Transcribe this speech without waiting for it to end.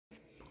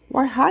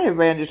Why, hi,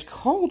 Evan. It's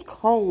cold,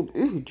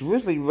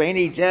 drizzly,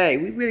 rainy day.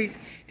 We really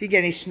didn't get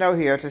any snow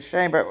here. It's a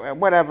shame, but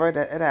whatever,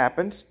 it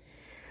happens.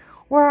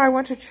 Well, I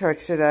went to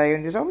church today,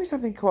 and there's always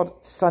something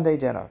called Sunday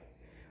dinner.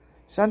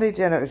 Sunday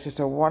dinner is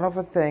just a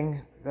wonderful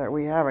thing that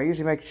we have. I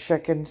usually make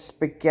chicken,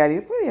 spaghetti.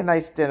 It's really a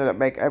nice dinner that I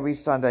make every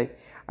Sunday.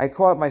 I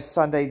call it my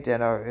Sunday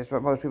dinner. It's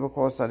what most people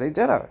call Sunday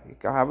dinner. You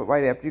can have it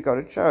right after you go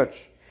to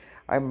church.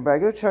 I'm a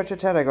regular church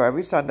attendant. I go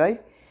every Sunday.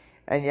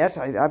 And yes,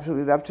 I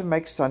absolutely love to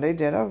make Sunday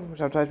dinner.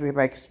 Sometimes we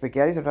make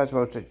spaghetti, sometimes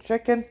roasted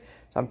chicken,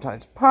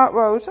 sometimes pot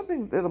roast,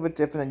 something a little bit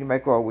different than you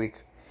make all week.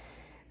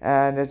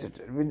 And it's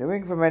been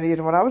doing for many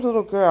years. When I was a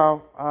little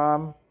girl,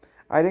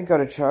 I didn't go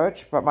to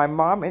church, but my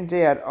mom and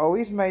dad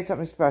always made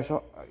something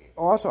special.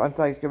 Also on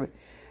Thanksgiving,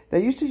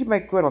 they used to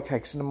make griddle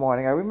cakes in the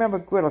morning. I remember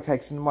griddle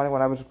cakes in the morning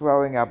when I was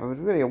growing up. It was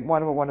really a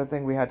wonderful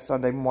thing. We had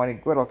Sunday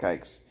morning griddle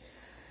cakes.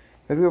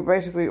 Because we were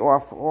basically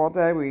off all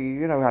day.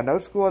 We, had no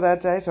school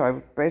that day, so I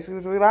basically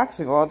was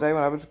relaxing all day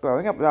when I was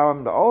growing up. Now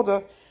I'm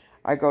older.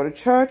 I go to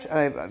church,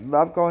 and I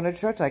love going to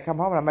church, and I come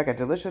home, and I make a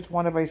delicious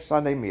one of a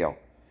Sunday meal.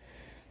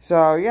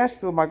 So, yes,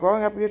 through my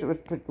growing up years, it was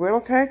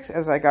griddle cakes.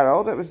 As I got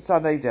older, it was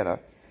Sunday dinner.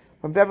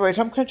 From Deborah,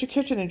 Some Country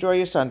Kitchen, enjoy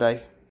your Sunday.